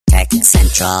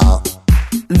Central.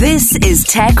 This is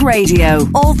Tech Radio.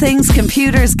 All things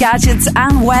computers, gadgets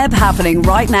and web happening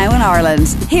right now in Ireland.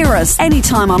 Hear us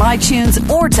anytime on iTunes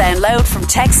or download from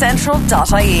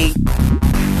techcentral.ie.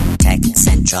 Tech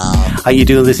Central. How you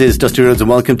doing? This is Dusty Rhodes and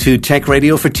welcome to Tech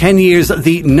Radio. For 10 years,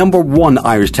 the number one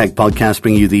Irish tech podcast,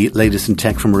 bringing you the latest in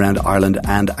tech from around Ireland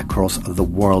and across the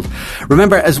world.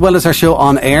 Remember, as well as our show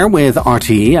on air with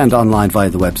RTE and online via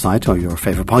the website or your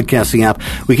favourite podcasting app,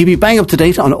 we keep you bang up to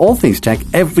date on all things tech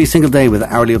every single day with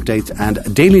hourly updates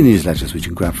and daily newsletters, which you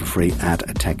can grab for free at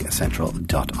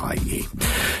techcentral.ie.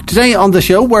 Today on the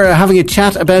show, we're having a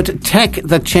chat about tech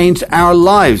that changed our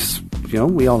lives. You know,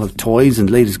 we all have toys and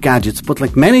latest gadgets, but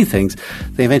like many things,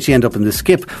 they eventually end up in the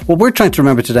skip. What we're trying to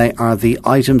remember today are the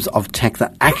items of tech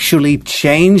that actually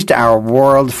changed our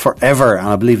world forever. And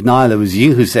I believe, Niall, it was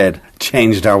you who said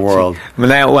changed our world. Well,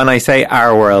 now, when I say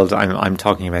our world, I'm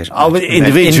talking about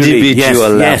individual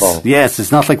level. Yes,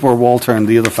 it's not like we're Walter and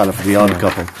the other fella for the odd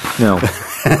couple. No.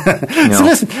 So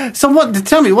listen,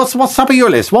 tell me, what's top of your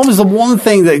list? What was the one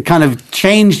thing that kind of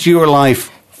changed your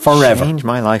life forever? Changed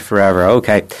my life forever.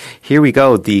 Okay, here we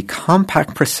go. The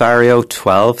Compact Presario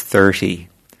 1230.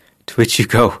 To which you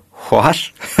go, what?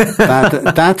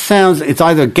 that sounds, it's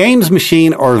either a games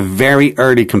machine or a very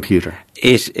early computer.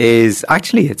 It is,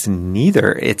 actually, it's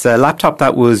neither. It's a laptop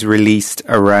that was released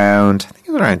around, I think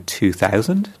it was around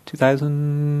 2000,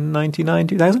 2099,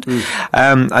 2000.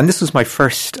 And this was my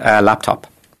first laptop.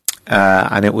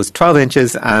 And it was 12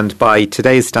 inches, and by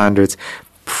today's standards,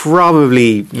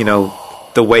 probably,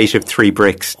 the weight of 3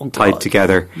 bricks tied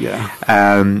together. Yeah.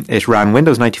 It ran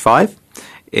Windows 95.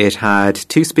 It had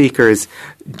 2 speakers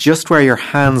just where your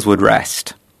hands would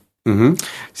rest. Mm-hmm.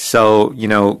 So,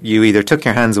 you either took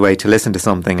your hands away to listen to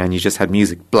something and you just had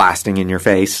music blasting in your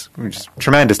face, which is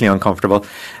tremendously uncomfortable,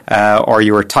 or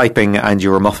you were typing and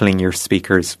you were muffling your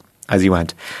speakers as you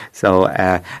went. So,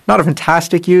 not a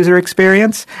fantastic user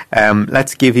experience.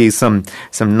 Let's give you some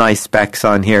nice specs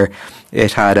on here.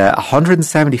 It had a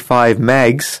 175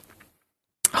 megahertz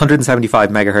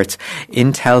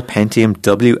Intel Pentium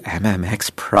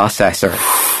WMMX processor.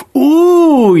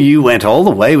 Ooh, you went all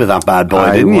the way with that bad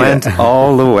boy, didn't you? I went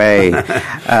all the way.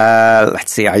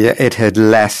 Let's see, it had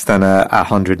less than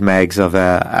 100 megs of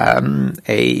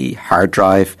a hard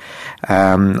drive.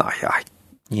 I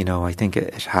think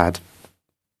it had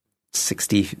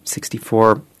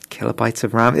 64 kilobytes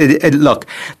of RAM. Look,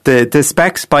 the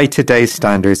specs by today's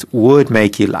standards would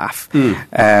make you laugh. 16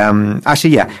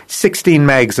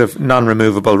 megs of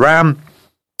non-removable RAM.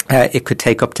 It could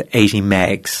take up to 80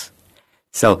 megs.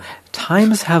 So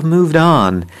times have moved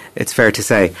on, it's fair to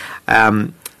say.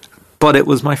 But it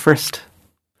was my first.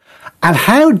 And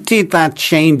how did that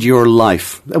change your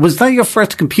life? Was that your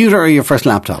first computer or your first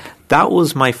laptop? That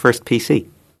was my first PC.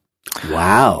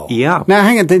 Wow. Yeah. Now,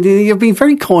 hang on. You've been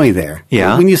very coy there.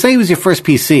 Yeah. When you say it was your first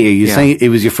PC, are you saying it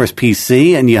was your first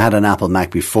PC and you had an Apple Mac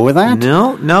before that?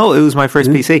 No, it was my first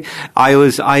PC. I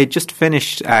had just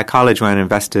finished college when I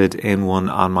invested in one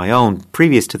on my own.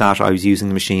 Previous to that, I was using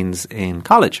the machines in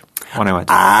college when I went.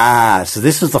 Ah, so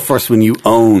this was the first one you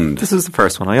owned. This was the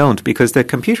first one I owned because the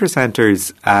computer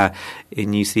centres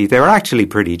in UC, they were actually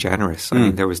pretty generous. I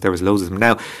mean, there was loads of them.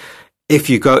 Now, if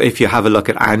you have a look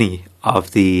at any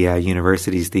of the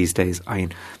universities these days, I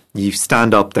mean, you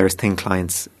stand up, there's thin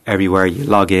clients everywhere, you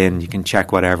log in, you can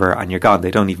check whatever, and you're gone.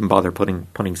 They don't even bother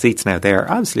putting seats now. They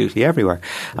are absolutely everywhere.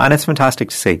 And it's fantastic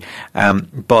to see.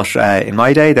 But in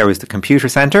my day, there was the computer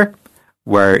centre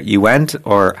where you went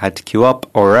or had to queue up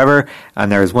or wherever, and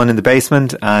there was one in the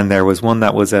basement, and there was one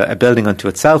that was a building unto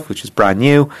itself, which was brand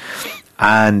new.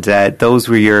 And those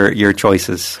were your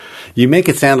choices. You make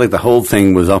it sound like the whole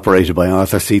thing was operated by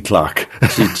Arthur C. Clarke.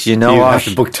 Do you know what? You had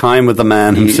to book time with the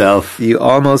man himself. You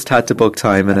almost had to book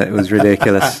time, and it was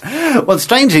ridiculous. Well,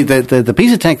 strangely, the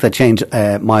piece of tech that changed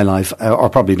my life, or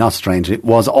probably not strangely,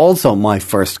 was also my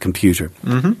first computer.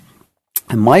 Mm-hmm.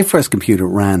 And my first computer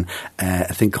ran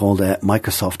a thing called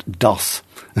Microsoft DOS.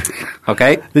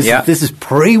 Okay. This is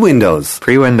pre-Windows.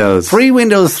 Pre-Windows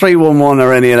 311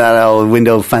 or any of that old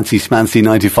Windows fancy schmancy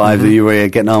 95 that you were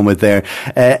getting on with there.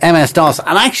 MS-DOS.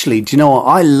 And actually, do you know what?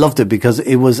 I loved it because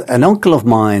it was an uncle of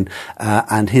mine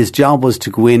and his job was to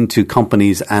go into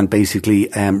companies and basically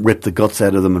rip the guts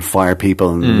out of them and fire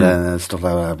people and stuff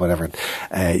like that, whatever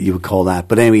you would call that.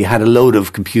 But anyway, he had a load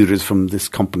of computers from this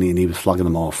company and he was flogging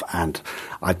them off. And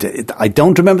I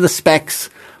don't remember the specs,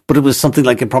 but it was something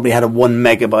like it probably had a 1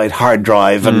 megabyte hard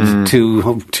drive and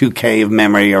 2K of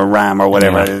memory or RAM or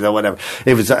whatever. Yeah. Whatever.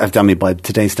 It was, by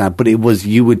today's standard, but it was,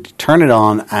 you would turn it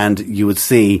on and you would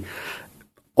see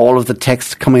all of the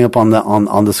text coming up on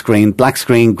the screen, black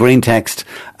screen, green text,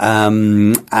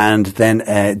 and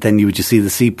then you would just see the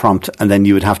C prompt, and then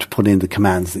you would have to put in the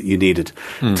commands that you needed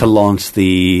to launch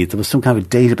there was some kind of a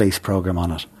database program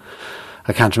on it.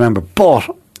 I can't remember, but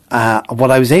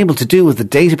what I was able to do with the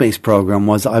database program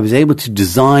was I was able to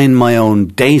design my own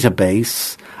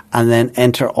database and then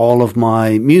enter all of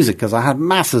my music, because I had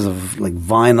masses of like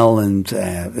vinyl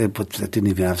but I didn't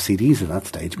even have CDs at that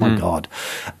stage. My God.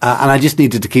 And I just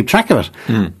needed to keep track of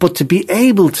it. But to be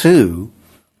able to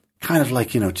kind of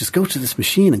like, just go to this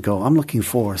machine and go, I'm looking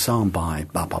for a song by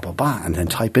blah, blah, blah, blah, and then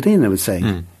type it in. It would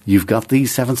say, you've got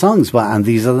these 7 songs, and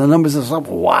these are the numbers of songs.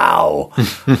 Wow.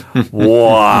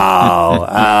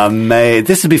 Wow.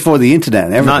 This is before the internet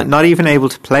and everything. Not even able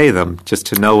to play them, just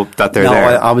to know that they're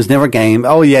there. I was never game.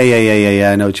 Oh,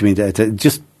 yeah. I know what you mean.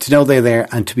 Just to know they're there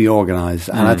and to be organised.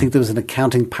 And I think there was an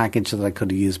accounting package that I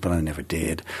could have used, but I never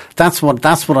did. That's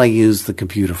what I used the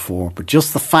computer for. But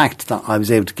just the fact that I was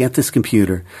able to get this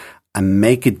computer and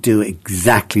make it do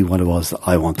exactly what it was that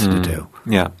I wanted to do.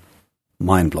 Yeah.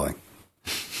 Mind-blowing.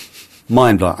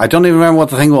 Mind-blowing. I don't even remember what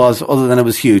the thing was, other than it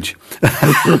was huge. So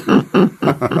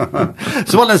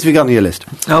what else have you got on your list?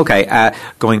 Okay,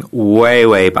 going way,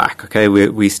 way back. Okay,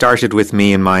 we started with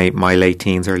me in my late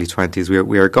teens, early 20s.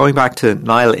 We are going back to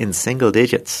Niall in single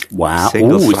digits. Wow.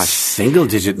 Single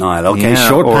digit Niall. Okay, yeah,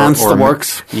 short pants, the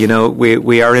works.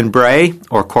 We are in Bray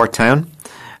or Courttown.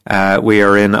 We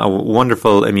are in a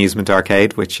wonderful amusement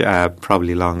arcade, which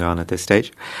probably long gone at this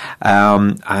stage.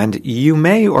 And you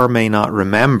may or may not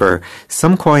remember,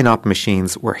 some coin-op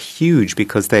machines were huge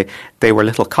because they were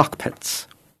little cockpits.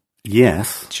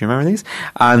 Yes. Do you remember these?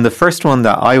 And the first one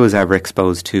that I was ever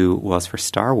exposed to was for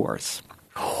Star Wars.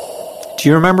 Do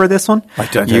you remember this one? I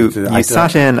don't. You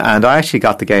sat in, and I actually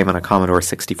got the game on a Commodore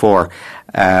 64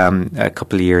 a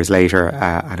couple of years later,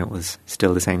 and it was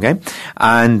still the same game.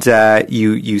 And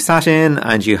you sat in,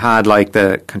 and you had like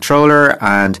the controller,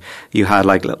 and you had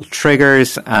like little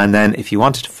triggers, and then if you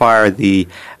wanted to fire the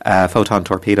photon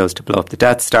torpedoes to blow up the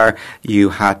Death Star, you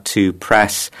had to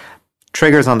press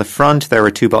triggers on the front. There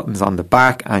were 2 buttons on the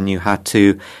back, and you had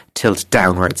to tilt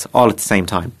downwards all at the same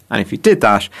time. And if you did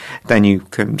that, then you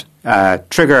could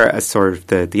trigger a sort of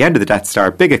the end of the Death Star,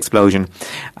 big explosion,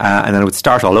 and then it would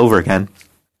start all over again,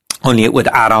 only it would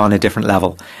add on a different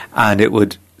level, and it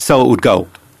would go.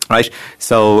 Right,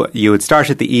 so you would start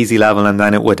at the easy level, and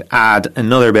then it would add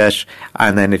another bit,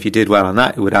 and then if you did well on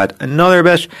that, it would add another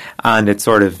bit, and it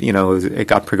sort of, it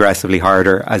got progressively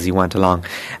harder as you went along,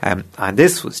 and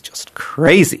this was just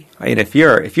crazy. I mean, if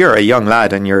you're a young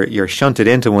lad and you're shunted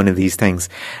into one of these things,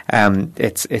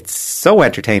 it's so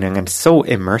entertaining and so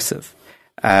immersive.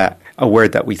 A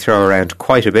word that we throw around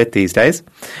quite a bit these days,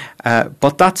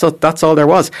 but that's all there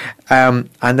was, and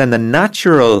then the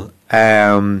natural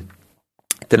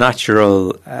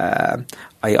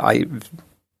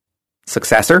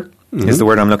successor is the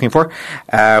word I'm looking for,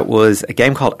 was a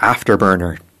game called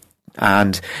Afterburner.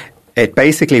 And it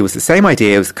basically was the same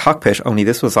idea. It was a cockpit, only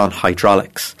this was on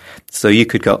hydraulics. So you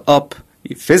could go up,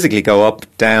 you physically go up,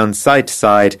 down, side to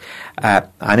side,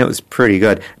 and it was pretty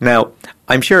good. Now,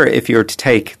 I'm sure if you were to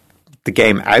take the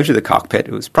game out of the cockpit,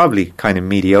 it was probably kind of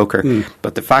mediocre.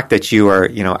 But the fact that you were,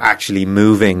 actually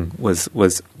moving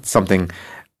was something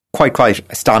quite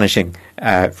astonishing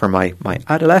for my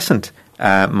adolescent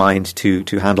mind to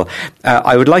handle.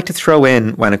 I would like to throw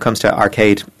in, when it comes to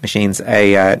arcade machines,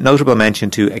 a notable mention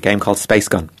to a game called Space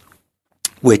Gun,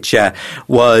 which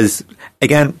was,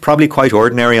 again, probably quite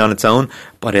ordinary on its own,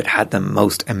 but it had the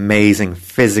most amazing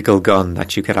physical gun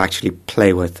that you could actually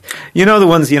play with. The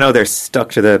ones, they're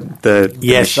stuck to the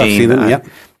yes, machine. I've seen them,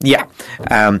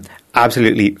 yeah.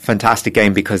 Absolutely fantastic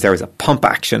game, because there was a pump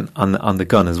action on the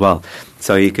gun as well.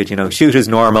 So you could, shoot as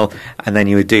normal, and then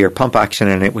you would do your pump action,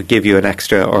 and it would give you an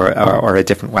extra or a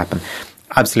different weapon.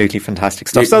 Absolutely fantastic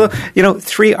stuff. So,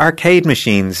 3 arcade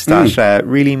machines that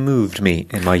really moved me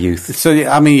in my youth. So,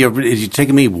 I mean, you're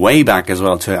taking me way back as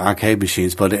well to arcade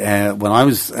machines, but when I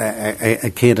was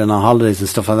a kid and on holidays and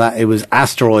stuff like that, it was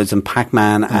Asteroids and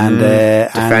Pac-Man and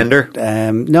Defender?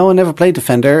 No, I never played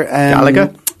Defender.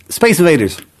 Galaga? Space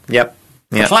Invaders. Yep.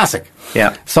 Yeah. Classic.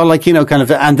 Yeah. So, kind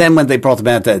of, and then when they brought them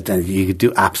out, that you could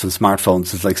do apps on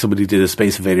smartphones. It's like somebody did a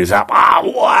Space Invaders app.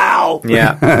 Oh, wow!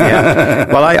 Yeah.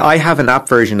 Well, I have an app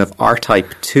version of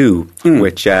R-Type 2,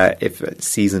 which, if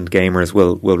seasoned gamers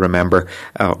will remember,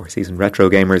 or seasoned retro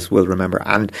gamers will remember,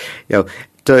 and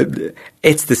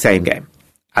it's the same game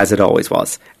as it always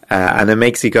was, and it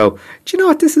makes you go, do you know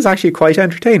what? This is actually quite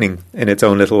entertaining in its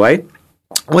own little way.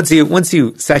 Once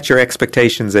you set your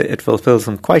expectations, it fulfills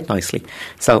them quite nicely.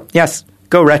 So yes,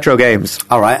 go retro games.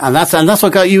 All right, and that's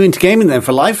what got you into gaming then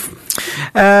for life.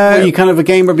 Were you kind of a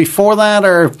gamer before that,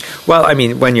 or? Well, I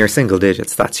mean, when you're single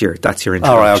digits, that's your introduction.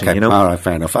 All right, okay. You know? All right,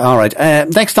 fair enough. All right.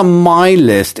 Next on my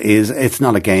list it's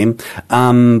not a game,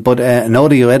 but an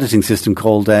audio editing system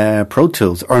called Pro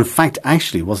Tools, or in fact,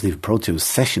 actually, it wasn't even Pro Tools.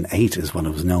 Session 8 is when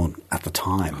it was known at the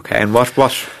time. Okay, and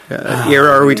what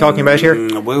era are we talking about here?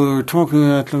 We were talking.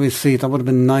 Let me see. That would have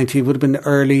been late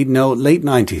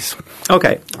 90s.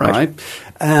 Okay, right.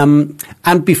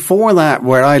 And before that,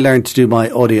 where I learned to do my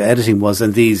audio editing was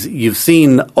in these. You've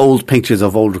seen old pictures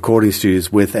of old recording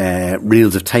studios with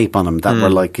reels of tape on them that were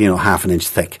like half an inch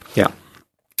thick. Yeah.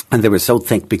 And they were so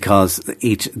thick because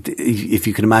if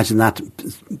you can imagine, that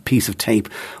piece of tape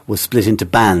was split into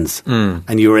bands,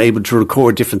 and you were able to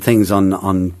record different things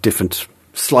on different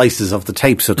slices of the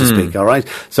tape, so to speak. All right.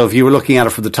 So if you were looking at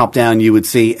it from the top down, you would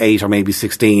see 8 or maybe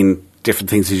 16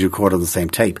 different things as you record on the same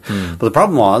tape. But the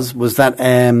problem was that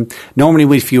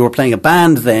normally if you were playing a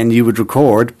band, then you would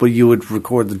record, but you would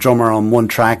record the drummer on one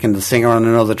track and the singer on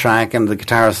another track and the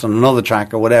guitarist on another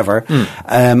track or whatever.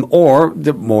 Or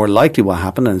the more likely what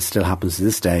happened, and it still happens to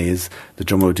this day, is the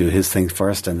drummer would do his thing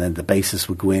first, and then the bassist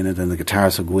would go in, and then the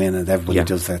guitarist would go in, and everybody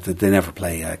does that. They never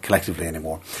play collectively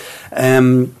anymore.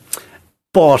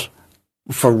 But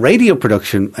for radio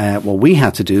production, what we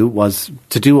had to do was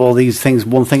to do all these things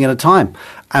one thing at a time.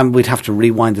 And we'd have to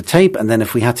rewind the tape. And then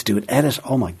if we had to do an edit,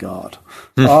 oh my God.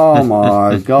 Oh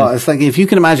my God. It's like, if you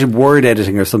can imagine word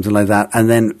editing or something like that. And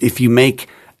then if you make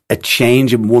a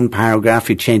change in one paragraph,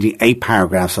 you're changing 8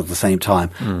 paragraphs at the same time.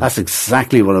 That's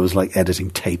exactly what it was like editing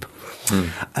tape. So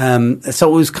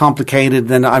it was complicated.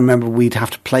 Then I remember we'd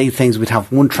have to play things. We'd have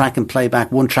one track in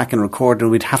playback, one track in record, and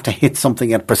we'd have to hit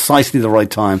something at precisely the right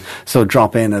time. So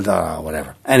drop in and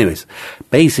whatever. Anyways,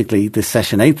 basically this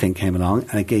Session 8 thing came along,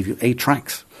 and it gave you 8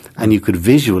 tracks, and you could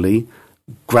visually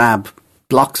grab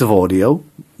blocks of audio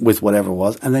with whatever it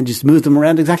was, and then just move them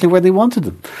around exactly where they wanted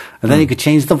them. And then you could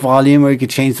change the volume, or you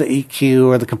could change the EQ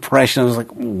or the compression. I was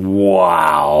like,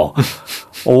 wow.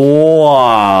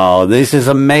 Wow, this is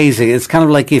amazing. It's kind of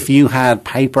like if you had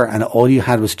paper and all you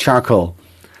had was charcoal.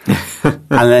 And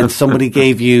then somebody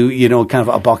gave you, kind of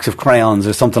a box of crayons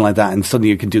or something like that, and suddenly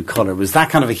you can do colour. It was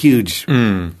that kind of a huge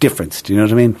difference. Do you know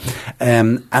what I mean?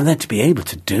 And then to be able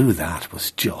to do that was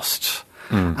just...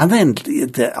 And then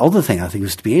the other thing I think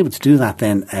was to be able to do that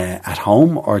then at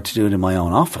home, or to do it in my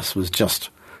own office, was just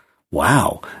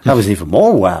wow. That was even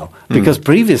more wow. Because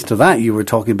previous to that, you were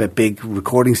talking about big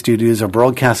recording studios or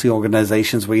broadcasting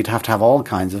organizations where you'd have to have all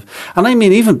kinds of... And I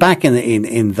mean, even back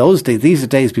in those days, these are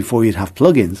days before you'd have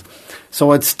plugins.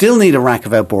 So I'd still need a rack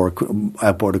of outboard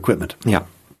equipment. Yeah.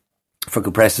 For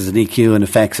compressors and EQ and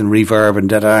effects and reverb and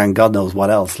da-da and God knows what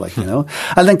else, And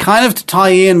then kind of to tie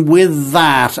in with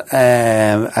that,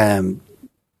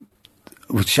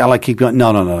 shall I keep going?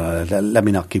 No. Let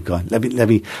me not keep going. Let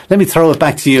me throw it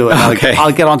back to you, and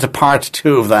I'll get on to part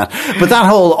 2 of that. But that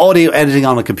whole audio editing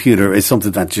on a computer is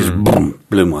something that just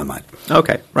blew my mind.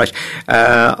 Okay, right.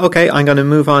 I'm going to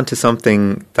move on to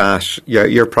something that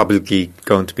you're probably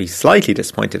going to be slightly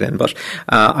disappointed in, but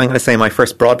I'm going to say my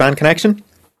first broadband connection.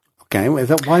 Okay,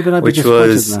 why would I be which disappointed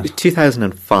was in that?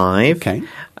 2005. Okay.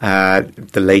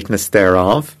 The lateness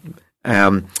thereof.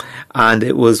 And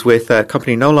it was with a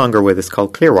company no longer with us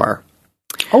called Clearwire.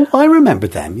 Oh, I remember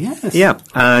them, yes. Yeah,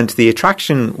 and the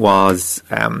attraction was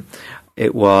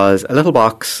it was a little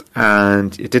box,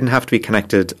 and it didn't have to be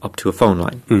connected up to a phone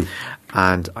line.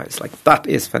 And I was like, that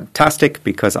is fantastic,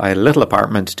 because I had a little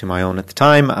apartment to my own at the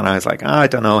time, and I was like, I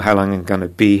don't know how long I'm going to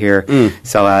be here,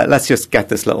 so let's just get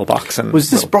this little box. And was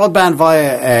this broadband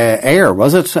via air,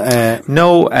 was it?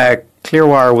 No,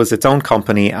 Clearwire was its own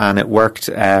company, and it worked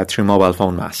through mobile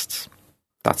phone masts.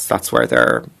 That's where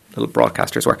their little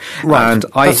broadcasters were. Right. And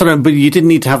but you didn't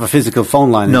need to have a physical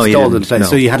phone line installed at the time,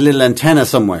 so you had a little antenna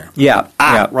somewhere. Yeah.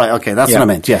 Right, okay, that's what I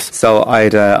meant, yes. So I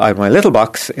had my little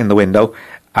box in the window,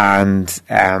 and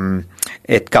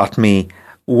it got me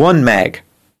 1 meg.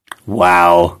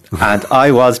 Wow. And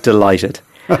I was delighted.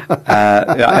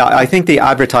 I think the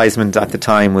advertisement at the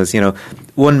time was,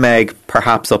 1 meg,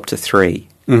 perhaps up to 3,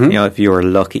 if you were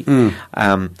lucky.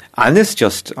 And this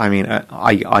just,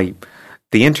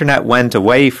 the internet went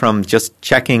away from just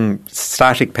checking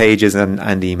static pages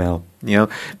and email,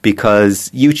 because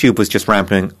YouTube was just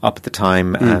ramping up at the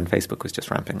time, and Facebook was just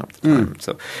ramping up at the time.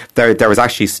 So there was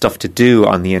actually stuff to do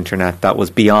on the internet that was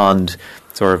beyond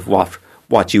sort of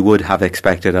what you would have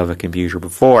expected of a computer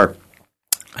before.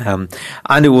 And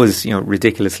it was,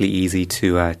 ridiculously easy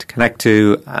to connect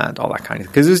to and all that kind of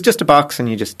thing, because it was just a box and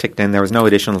you just ticked in. There was no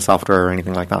additional software or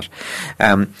anything like that.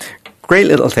 Great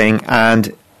little thing.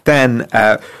 And then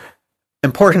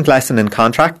important lesson in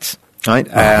contracts, right?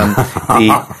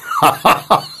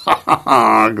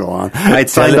 Go on. I'd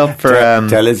signed up for...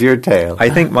 tell us your tale. I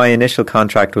think my initial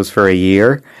contract was for a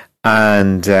year,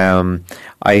 and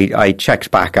I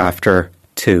checked back after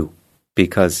 2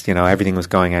 because, everything was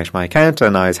going out of my account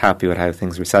and I was happy with how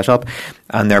things were set up,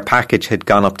 and their package had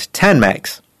gone up to 10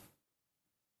 megs.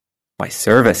 My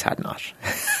service had not.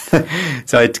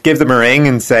 So I'd give them a ring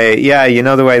and say, yeah,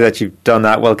 the way that you've done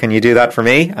that, well, can you do that for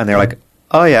me? And they're like,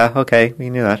 oh yeah, okay, we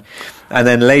can do that. And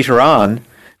then later on,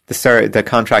 the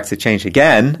contracts had changed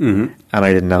again, and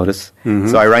I didn't notice.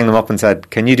 So I rang them up and said,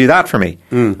 can you do that for me?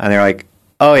 And they're like,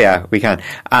 oh yeah, we can.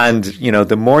 And,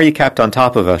 the more you kept on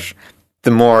top of it,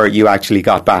 the more you actually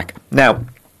got back. Now,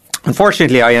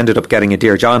 unfortunately, I ended up getting a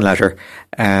Dear John letter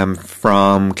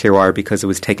from Clearwire because it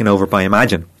was taken over by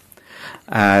Imagine.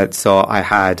 So I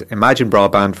had Imagine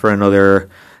Broadband for another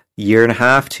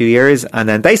 1.5 2 years, and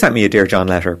then they sent me a Dear John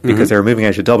letter because they were moving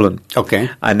out of Dublin. Okay.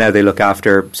 And now they look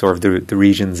after sort of the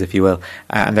regions, if you will,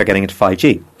 and they're getting into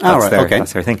 5G.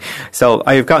 That's their thing. So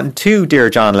I've gotten 2 Dear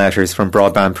John letters from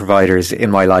broadband providers in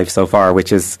my life so far,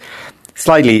 which is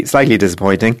slightly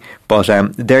disappointing. But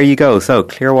there you go. So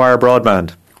Clearwire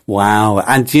Broadband. Wow.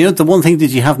 And the one thing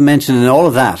that you haven't mentioned in all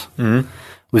of that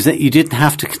was that you didn't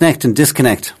have to connect and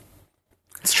disconnect.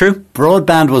 It's true.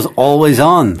 Broadband was always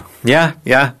on. Yeah.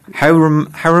 How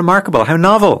remarkable, how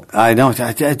novel. I know.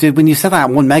 I did, when you said that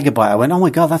 1 megabyte, I went, oh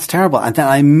my God, that's terrible. And then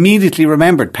I immediately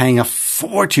remembered paying a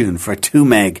fortune for a 2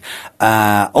 meg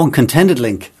uncontended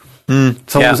link.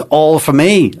 So it was all for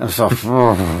me. I was like,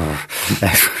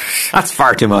 that's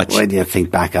far too much. When you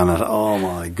think back on it, oh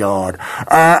my God.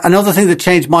 Another thing that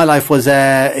changed my life was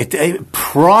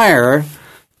prior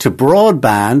to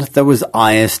broadband, there was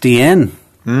ISDN.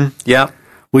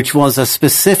 Which was a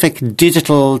specific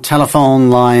digital telephone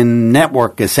line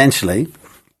network, essentially.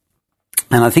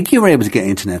 And I think you were able to get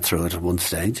internet through it at one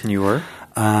stage. You were?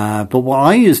 But what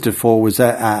I used it for was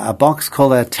a box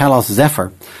called a Telos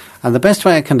Zephyr. And the best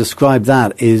way I can describe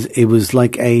that is it was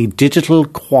like a digital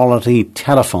quality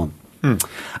telephone.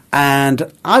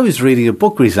 And I was reading a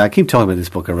book recently. I keep talking about this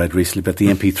book I read recently about the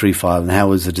MP3 file and how it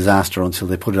was a disaster until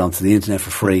they put it onto the internet for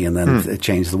free, and then it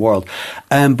changed the world.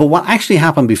 But what actually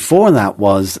happened before that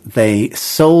was they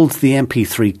sold the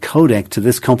MP3 codec to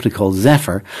this company called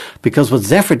Zephyr, because what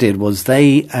Zephyr did was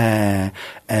they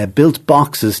built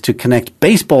boxes to connect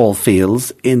baseball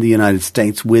fields in the United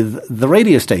States with the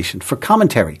radio station for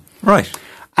commentary. Right.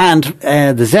 And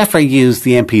the Zephyr used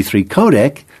the MP3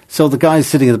 codec. So the guys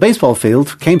sitting in the baseball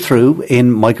field came through in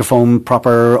microphone,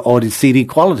 proper audio CD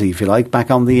quality, if you like,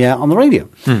 back on the radio.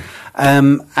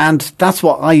 And that's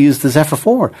what I used the Zephyr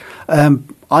for.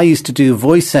 I used to do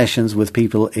voice sessions with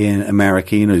people in America,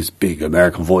 these big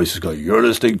American voices go, you're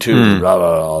listening to, blah,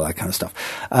 blah, blah, all that kind of stuff.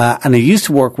 And it used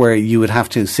to work where you would have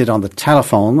to sit on the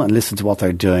telephone and listen to what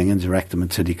they're doing and direct them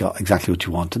until you got exactly what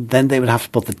you wanted. Then they would have to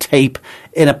put the tape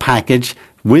in a package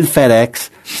with FedEx,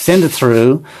 send it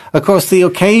through. Of course, the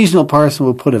occasional person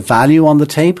will put a value on the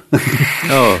tape.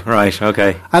 Oh, right,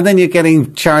 okay. And then you're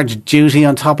getting charged duty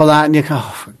on top of that, and you go,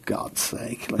 oh, for God's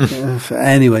sake.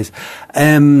 Anyways,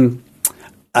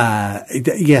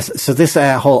 yes, so this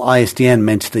whole ISDN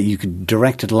meant that you could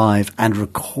direct it live and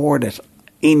record it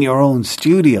in your own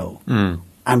studio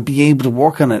and be able to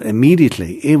work on it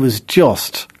immediately. It was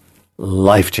just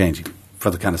life-changing for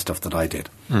the kind of stuff that I did.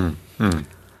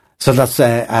 So that's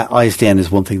ISDN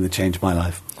is one thing that changed my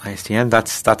life. ISDN,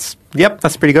 that's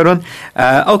a pretty good one.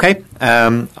 Okay,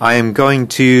 I am going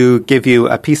to give you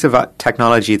a piece of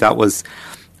technology that was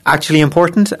actually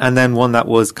important, and then one that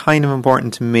was kind of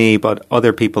important to me, but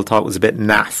other people thought was a bit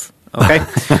naff. Okay,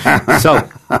 so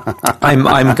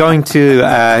I'm going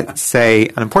to say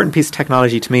an important piece of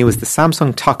technology to me was the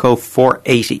Samsung Taco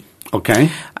 480. Okay,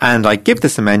 and I give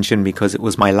this a mention because it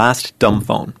was my last dumb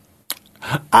phone.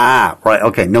 Ah, right,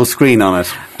 okay. No screen on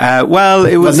it. Well,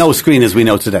 it was... Well, no screen as we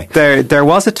know today. There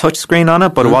was a touch screen on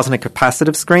it, but it wasn't a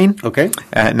capacitive screen. Okay.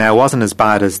 Now, it wasn't as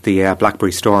bad as the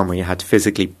BlackBerry Storm, where you had to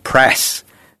physically press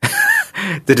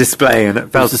the display, and it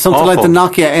felt something awful. Like the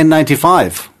Nokia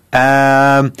N95.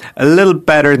 A little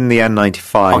better than the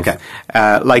N95. Okay.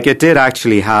 Like it did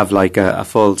actually have like a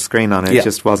full screen on it. It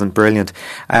just wasn't brilliant.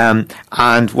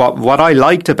 And what I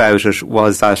liked about it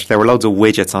was that there were loads of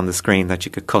widgets on the screen that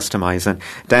you could customize. And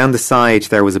down the side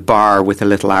there was a bar with a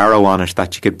little arrow on it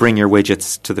that you could bring your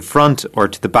widgets to the front or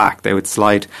to the back. They would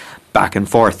slide back and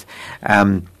forth.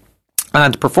 And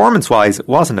performance-wise, it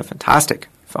wasn't a fantastic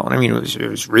phone. I mean, it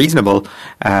was reasonable.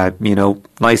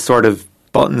 Nice sort of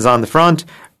buttons on the front.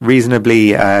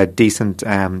 Reasonably decent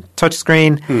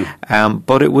touchscreen,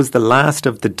 but it was the last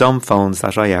of the dumb phones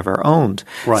that I ever owned.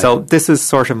 Right. So this is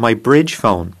sort of my bridge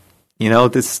phone,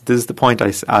 this is the point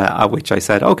at which I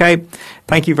said, okay,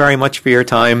 thank you very much for your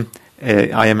time.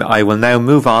 I will now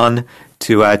move on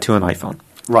to an iPhone.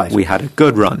 Right. We had a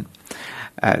good run.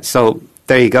 So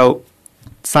there you go.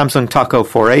 Samsung Taco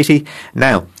 480.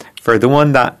 Now, for the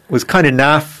one that was kind of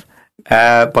naff,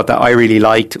 but that I really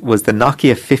liked, was the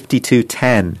Nokia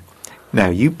 5210. Now,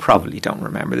 you probably don't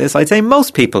remember this. I'd say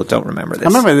most people don't remember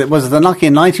this. I remember, was it the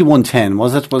Nokia 9110?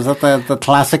 Was it? Was that the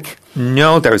classic?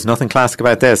 No, there was nothing classic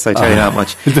about this, I tell you that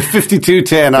much. The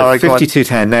 5210. The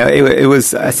 5210. Now, it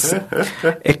was...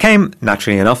 it came,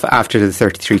 naturally enough, after the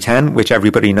 3310, which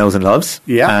everybody knows and loves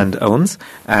and owns.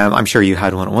 I'm sure you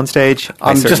had one at one stage.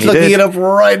 I'm just looking it up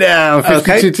right now.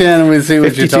 5210, and we'll see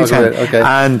what you're talking about. Okay.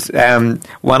 And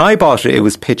when I bought it, it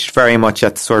was pitched very much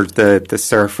at sort of the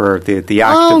surfer, the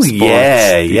active sports.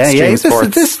 Yeah.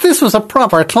 This was a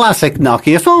proper classic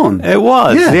Nokia phone. It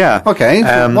was, yeah. Okay.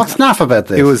 What's naff about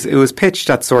this? It was pitched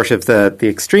at sort of the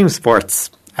extreme sports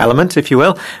element, if you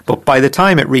will, but by the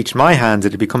time it reached my hands,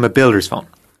 it had become a builder's phone.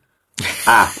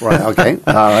 Right, okay.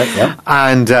 All right, yeah.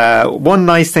 And one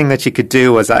nice thing that you could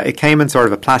do was that it came in sort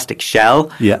of a plastic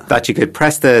shell that you could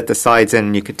press the sides in,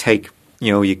 and you could take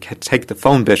the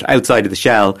phone bit outside of the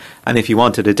shell, and if you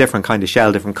wanted a different kind of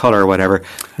shell, different colour or whatever,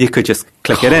 you could just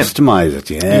click it in. Customise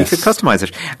it, yes. You could customise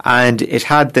it. And it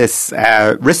had this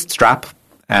wrist strap,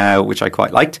 which I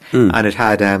quite liked, and it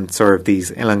had sort of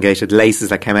these elongated laces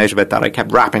that came out of it that I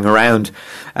kept wrapping around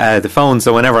the phone,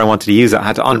 so whenever I wanted to use it, I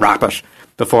had to unwrap it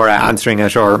before answering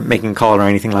it or making a call or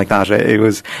anything like that. It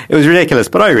was ridiculous,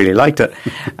 but I really liked it.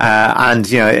 And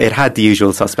it had the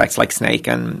usual suspects like Snake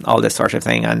and all this sort of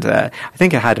thing, and I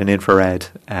think it had an infrared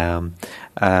in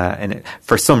it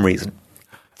for some reason.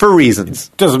 For reasons.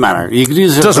 Doesn't matter. You could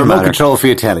use it as a remote control for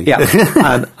your telly. Yeah.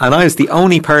 and I was the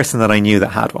only person that I knew that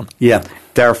had one. Yeah.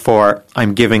 Therefore,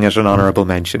 I'm giving it an honourable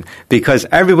mention, because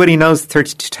everybody knows the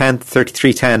 3210,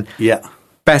 3310. Yeah.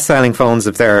 Best-selling phones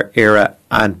of their era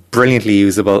and brilliantly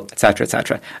usable, etc.,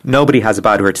 etc. Nobody has a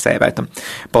bad word to say about them.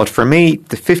 But for me,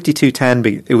 the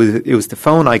 5210, it was the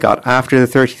phone I got after the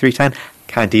 3310.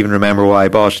 Can't even remember why I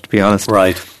bought it, to be honest.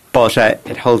 Right. But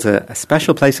it holds a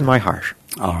special place in my heart.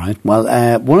 All right. Well,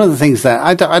 one of the things that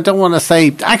I don't want to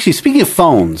say... Actually, speaking of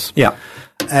phones... Yeah.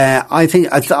 I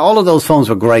think all of those phones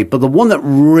were great, but the one that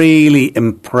really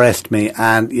impressed me,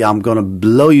 and I'm going to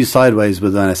blow you sideways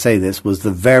when I say this, was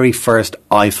the very first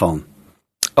iPhone.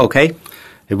 Okay.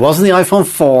 It wasn't the iPhone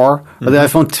 4 or the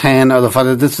iPhone 10 or the fact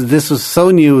that this was so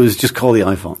new, it was just called the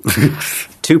iPhone.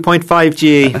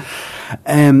 2.5G.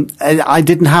 I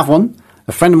didn't have one.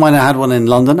 A friend of mine had one in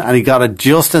London, and he got it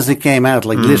just as it came out,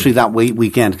 like literally that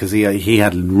weekend, because he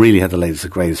had really had the latest, the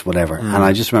greatest, whatever. And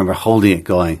I just remember holding it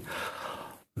going,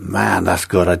 man, that's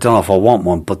good. I don't know if I want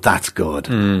one, but that's good.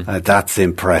 That's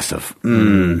impressive.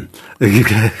 Yeah.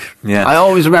 I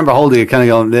always remember holding it kind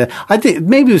of going, I think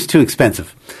maybe it was too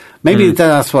expensive. Maybe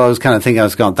that's what I was kind of thinking. I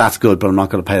was going, that's good, but I'm not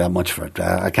going to pay that much for it.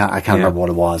 I can't remember what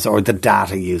it was, or the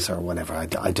data use or whatever. I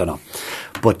don't know.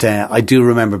 But I do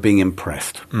remember being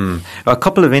impressed. A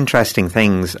couple of interesting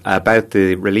things about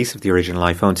the release of the original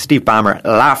iPhone. Steve Ballmer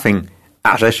laughing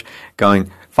at it,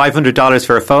 going, $500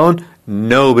 for a phone?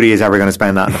 Nobody is ever going to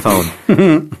spend that on the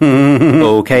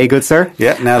phone. Okay, good sir.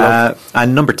 Yeah, now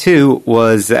and number two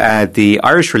was the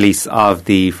Irish release of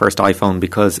the first iPhone,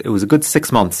 because it was a good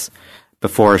 6 months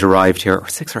before it arrived here, or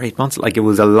 6 or 8 months. Like, it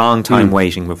was a long time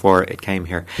waiting before it came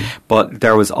here. But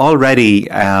there was already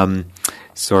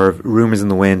sort of rumours in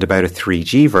the wind about a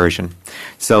 3G version.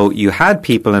 So you had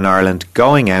people in Ireland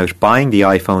going out, buying the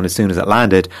iPhone as soon as it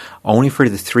landed, only for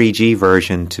the 3G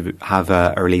version to have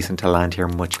a release and to land here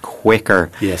much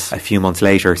quicker a few months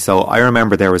later. So I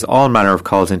remember there was all manner of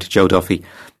calls into Joe Duffy,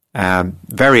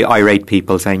 very irate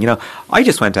people saying, I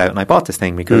just went out and I bought this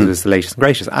thing because it was the latest and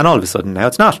greatest, and all of a sudden now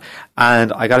it's not.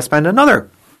 And I got to spend another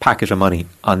packet of money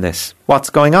on this. What's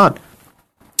going on?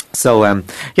 So,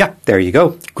 there you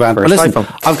go. Grand. Listen,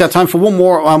 iPhone. I've got time for one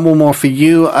more for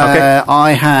you. Okay.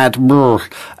 I love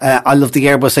the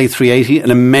Airbus A380,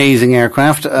 an amazing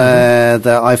aircraft.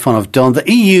 The iPhone have done. The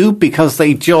EU, because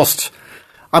they've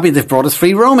brought us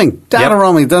free roaming, data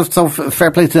roaming. That's so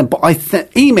fair play to them.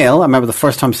 But email, I remember the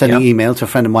first time sending email to a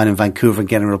friend of mine in Vancouver and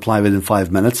getting a reply within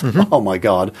 5 minutes. Oh my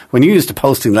God. When you're used to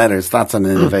posting letters, that's an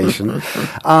innovation.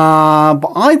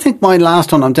 But I think my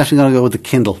last one, I'm definitely going to go with the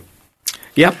Kindle.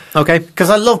 Yeah, okay. Because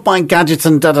I love buying gadgets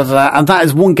and and that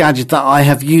is one gadget that I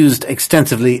have used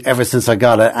extensively ever since I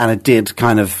got it, and it did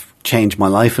kind of changed my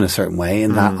life in a certain way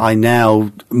in that I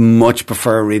now much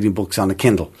prefer reading books on a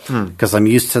Kindle because I'm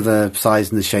used to the size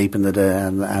and the shape and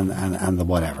the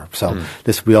whatever. So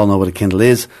this, we all know what a Kindle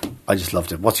is. I just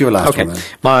loved it. What's your last one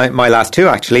then? My last two,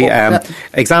 actually.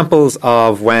 Examples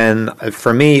of when,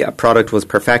 for me, a product was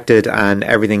perfected and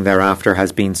everything thereafter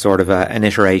has been sort of an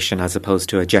iteration as opposed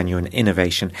to a genuine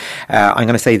innovation. I'm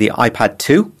going to say the iPad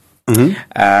 2.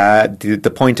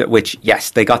 The point at which, yes,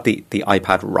 they got the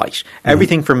iPad right.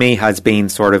 Everything for me has been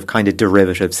sort of kind of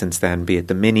derivative since then, be it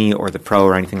the Mini or the Pro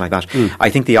or anything like that. I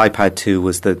think the iPad 2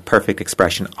 was the perfect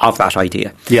expression of that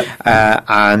idea.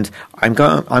 And I'm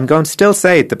going to still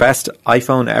say the best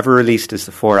iPhone ever released is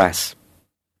the 4S.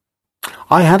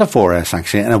 I had a 4S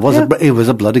actually, and it was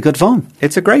a bloody good phone.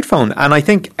 It's a great phone, and I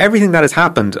think everything that has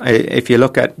happened, if you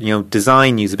look at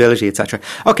design, usability, etc.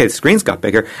 Okay, the screen's got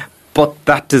bigger, but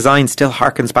that design still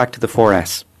harkens back to the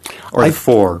 4S or the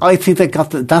 4. I think they got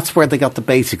that's where they got the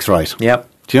basics right. Yep.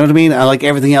 Do you know what I mean? Like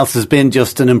everything else has been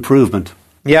just an improvement.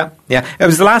 Yeah. It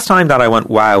was the last time that I went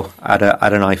wow at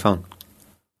an iPhone.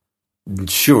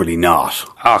 Surely not.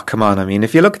 Oh, come on. I mean,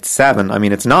 if you look at 7, I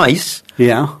mean, it's nice.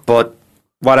 Yeah. But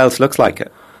what else looks like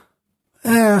it?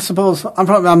 I suppose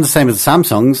I'm the same as the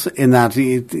Samsungs in that,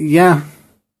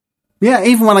 Yeah,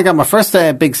 even when I got my first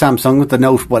big Samsung with the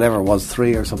Note, whatever it was,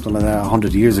 3 or something like that,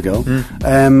 100 years ago.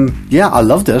 I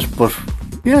loved it, but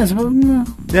yeah.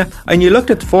 Yeah, and you looked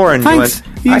at the 4 and Thanks.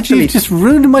 you went, you just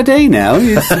ruined my day now.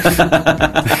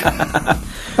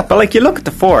 But like, you look at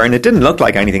the 4 and it didn't look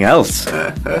like anything else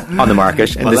on the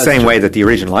market in the same way that the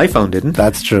original iPhone didn't.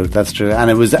 That's true.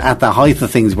 And it was at the height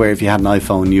of things where if you had an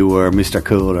iPhone, you were Mr.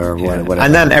 Cool or whatever.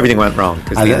 And then everything went wrong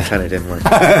because the antenna didn't work.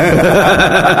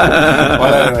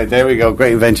 Well, anyway, there we go.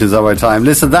 Great inventions of our time.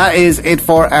 Listen, that is it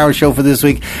for our show for this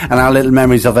week and our little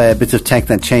memories of bits of tech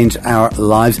that changed our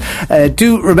lives.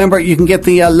 Do remember, you can get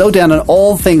the lowdown on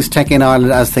all things tech in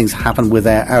Ireland as things happen with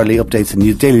hourly updates and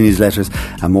daily newsletters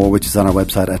and more, which is on our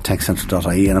website at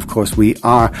techcentral.ie. And of course, we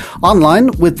are online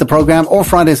with the programme or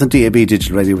Fridays on DAB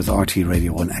Digital Radio with RT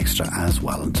Radio 1 Extra as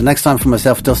well. Until next time, from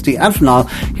myself, Dusty, and from Niall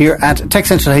here at Tech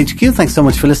Central HQ, thanks so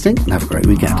much for listening and have a great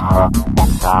weekend.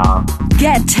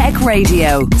 Get Tech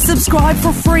Radio. Subscribe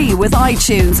for free with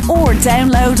iTunes or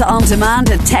download on demand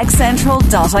at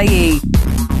techcentral.ie.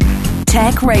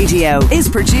 Tech Radio is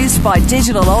produced by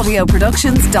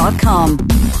digitalaudioproductions.com.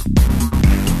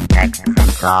 Tech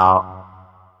Central.